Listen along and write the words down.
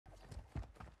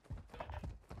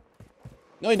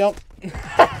No, you don't.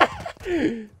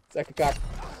 Suck a cock.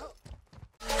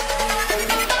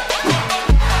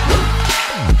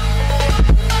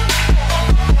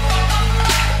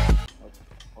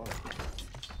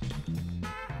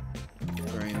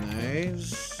 Very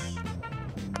nice.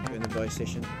 Go in the buy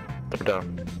station. Up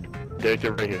down. Derek,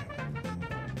 you're right here.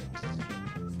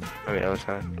 I mean, other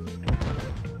side.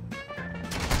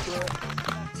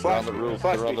 They're on the roof.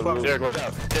 They're on the roof. Derek, watch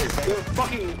out. They're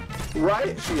fucking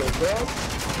riot shield, bro.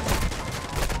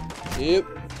 Yep.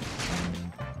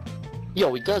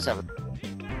 Yo, he does have it.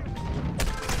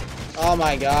 Oh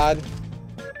my god.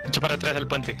 Echa para atrás del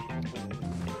puente.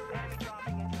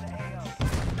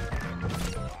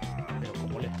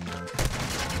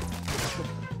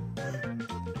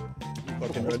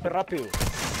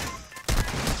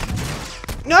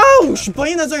 No! She's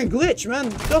playing as a glitch, man.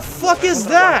 The fuck is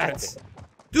that?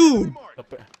 Dude.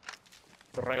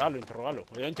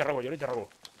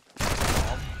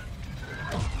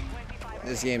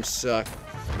 This game sucks.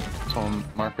 Someone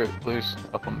mark it, please.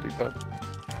 Up on the D-pad.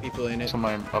 People in it.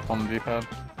 Somebody up on the D-pad.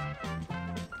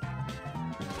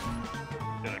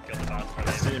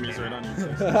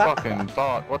 Fucking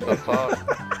thought. What the fuck?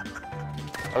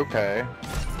 Okay.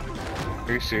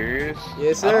 Are you serious?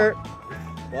 Yes, sir.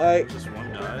 Why? Just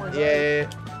one guy. Yeah.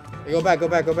 Hey, go back, go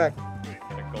back, go back.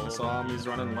 I saw him, he's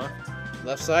running left.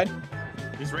 Left side?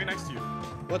 He's right next to you.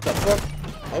 What the fuck?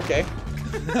 Okay.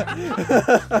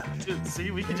 Dude,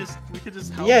 see, we could just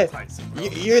help Yeah, Tyson, bro.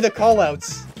 you're the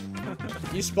callouts.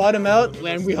 You spot him out,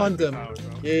 and we hunt them.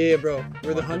 Yeah, bro.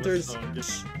 We're the hunters.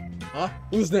 Huh?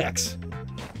 Who's next?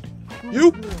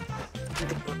 You?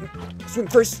 Swim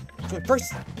first. Swim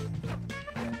first.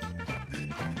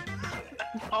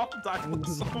 Oh, that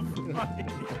was so funny.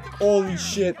 Holy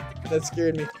shit. That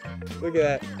scared me. Look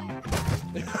at that.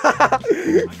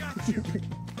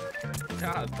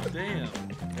 God damn.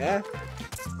 Yeah?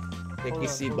 Take your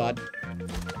seat, bud.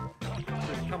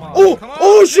 Come on. Oh! Come on,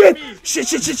 Oh shit! baby. Shit,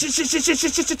 shit, shit, shit, shit, shit, shit,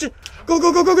 shit, shit, shit. Go,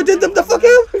 go, go, go, go, get them the fuck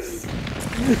out! This is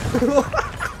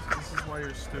why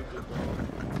you're stupid, bro.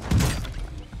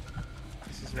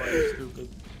 This is why you're stupid.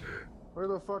 Where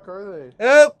the fuck are they?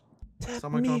 Help!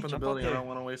 Someone come up in the building, I don't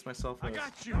want to waste myself. I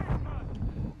got you.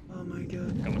 Oh my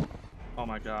god. Oh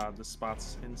my god, this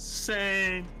spot's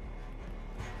insane.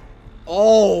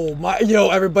 Oh my, yo,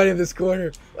 everybody in this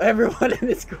corner. Everyone in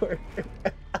this corner.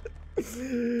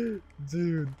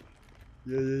 Dude.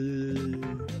 Yeah. You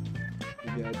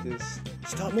got this.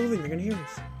 Stop moving, they're gonna hear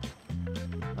us.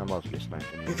 I'm also just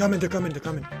smacking They're coming, they're coming, they're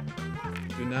coming.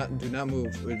 Do not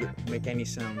move or make any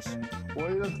sounds.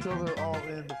 Wait until they're all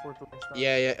in before the start.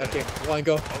 Yeah, okay. One,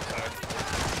 go.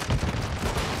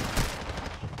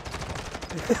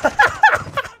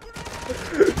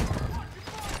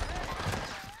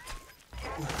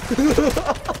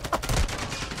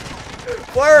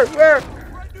 Where?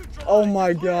 Oh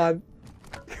my god.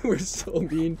 We're so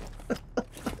mean.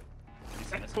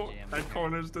 That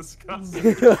corner's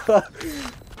disgusting.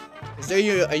 Is there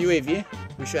a UAV?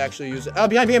 We should actually use it. Oh,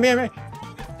 behind. Okay.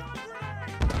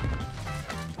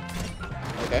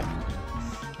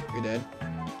 You're dead.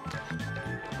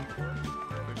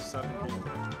 There's 7 people.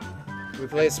 We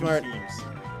play it smart. Teams.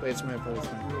 Play it smart.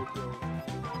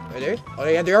 Are they? Oh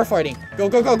yeah, they are fighting. Go.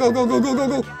 Crack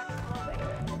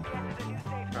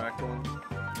one.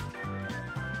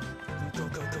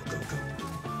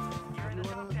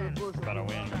 Gotta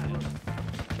win.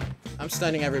 I'm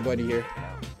stunning everybody here.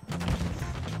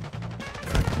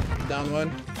 Down one.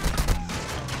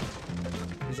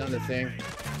 He's on the thing.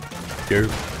 Go.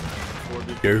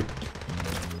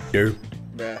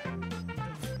 Bruh.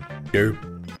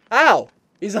 Ow!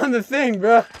 He's on the thing,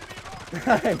 bruh.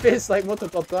 I missed like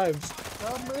multiple times.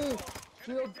 Help me!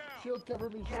 Shield cover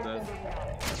me, shield cover me.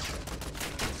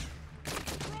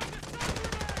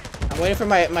 I'm waiting for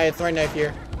my throwing knife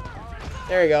here.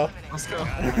 There we go. Let's go.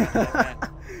 I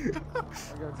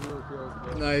got 0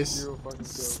 kills. Nice. 0 fucking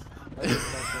kills. I did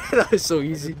nothing. That is so I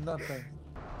easy. did nothing.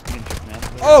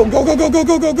 Oh,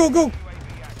 go.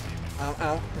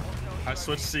 Ow. I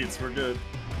switched seats, we're good.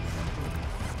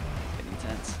 Getting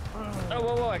intense. Oh,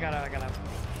 whoa, I got out.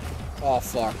 Oh,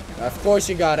 fuck. Of course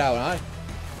you got out, huh?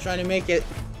 Trying to make it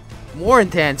more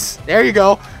intense. There you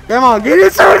go. Come on, get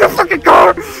inside the fucking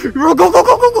car.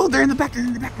 Go. They're in the back.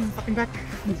 In the fucking back.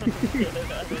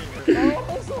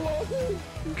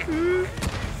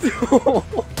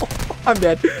 I'm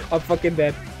dead. I'm fucking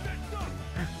dead.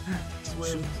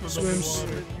 Swims.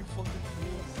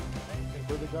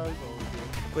 Where the guys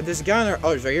are. With this guy on there.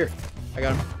 Oh, he's right here. I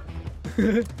got him.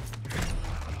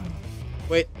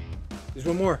 Wait. There's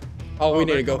one more. Oh, we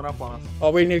need to go. Coming up on us. Oh,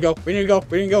 we need to go. Go. Left.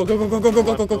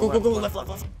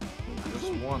 There's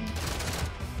one.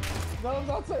 No, I'm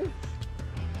not safe.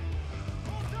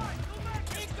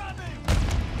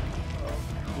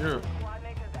 You're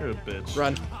a bitch.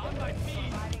 Run.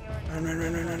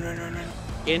 Run.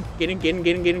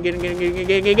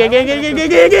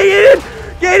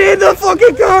 Get in the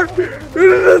fucking car!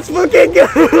 Let's fucking go!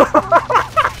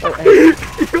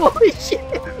 Holy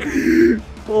shit!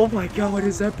 Oh my god, what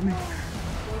is happening?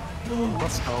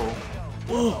 Let's go.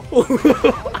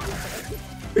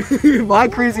 My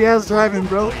crazy ass driving,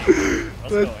 bro. Let's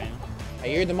go, man. I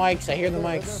hear the mics.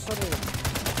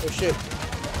 Oh shit.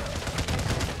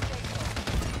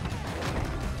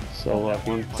 So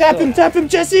lucky. Tap him,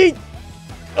 Jesse!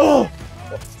 Oh!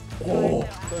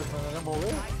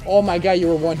 Oh my god, you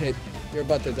were one hit. You're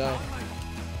about to die.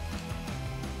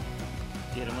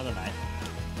 Get him with a knife.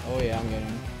 Oh yeah, I'm getting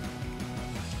him.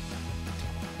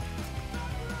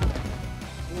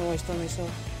 No, I stunned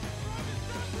myself.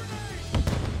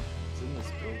 It's in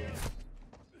this building.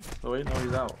 Oh wait, no,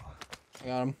 he's out. I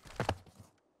got him.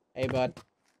 Hey, bud.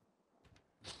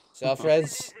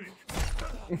 Self-res.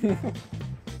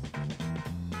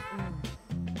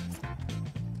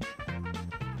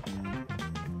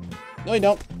 No, you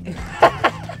don't.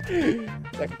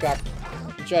 Second cock.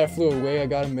 He tried to flew away. I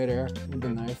got him midair with the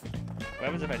knife. What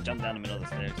happens if I jump down the middle of the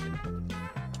stairs?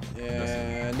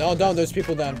 Yeah. No, don't. There's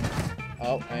people down.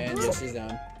 Oh, and yes, he's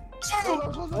down.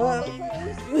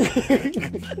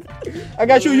 I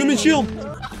got you, human shield.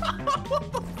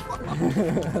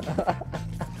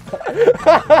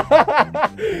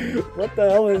 What the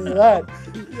hell is that?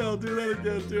 Yo, do that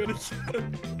again, do it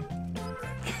again.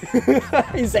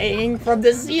 He's hanging from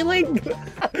the ceiling.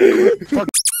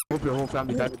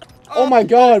 Oh my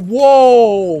god!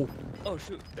 Whoa! Oh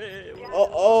shoot! Hey,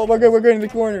 Oh my god! We're going in the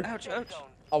corner. ouch! Ouch!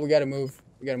 Oh, we gotta move.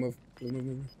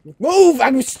 Move!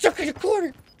 I'm stuck in the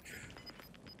corner.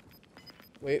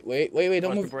 Wait!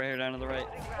 Don't move. Right here down to the right.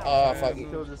 Oh fuck! You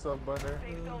killed yourself, Butter.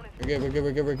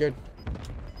 We're good.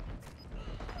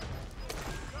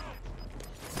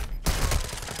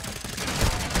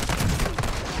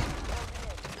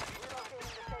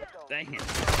 Dang it!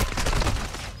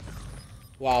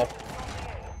 Wow.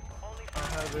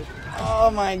 Oh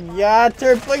my god,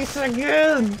 third place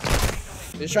again!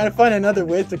 They're trying to find another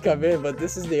way to come in, but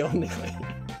this is the only way.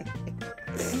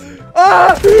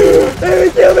 Ah! Let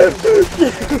me kill him!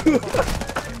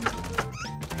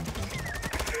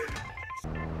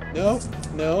 No.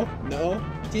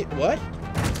 What?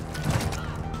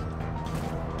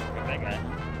 That guy.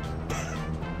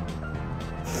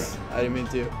 I didn't mean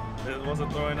to. It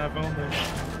wasn't throwing that phone there.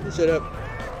 Shut up.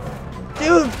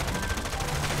 Dude!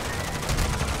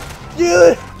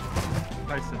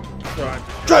 Tyson,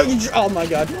 Oh my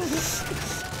god.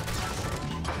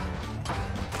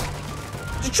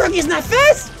 The truck is not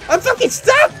fast! I'm fucking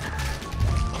stuck!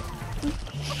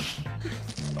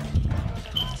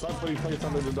 Somebody placed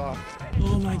under the dock.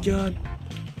 Oh my god.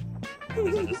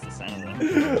 Just the sound of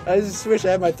them. I just wish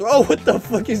I had my throw. Oh, what the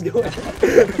fuck is going on?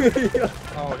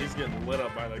 Oh, he's getting lit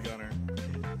up by the gunner.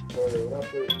 Oh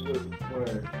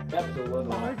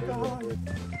my god.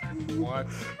 What?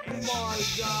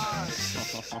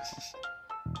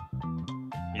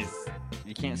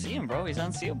 You can't see him, bro. He's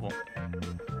unseeable.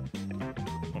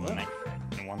 With a knife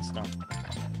and one stone.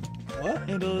 What?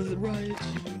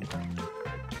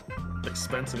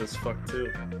 Expensive as fuck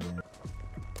too.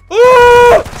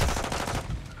 Oh!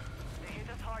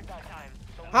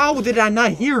 How did I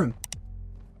not hear him?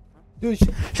 Dude,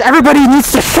 everybody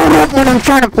needs to shut up when I'm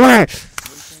trying to play.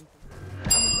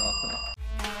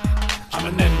 I'm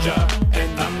a ninja,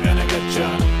 and I'm gonna get ya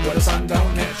where the sun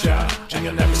don't hit ya, and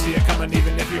you'll never see it coming.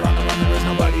 Even if you're on the run, there is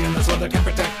nobody in this world that can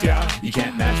protect ya. You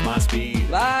can't match my speed.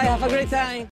 Bye, have a great time.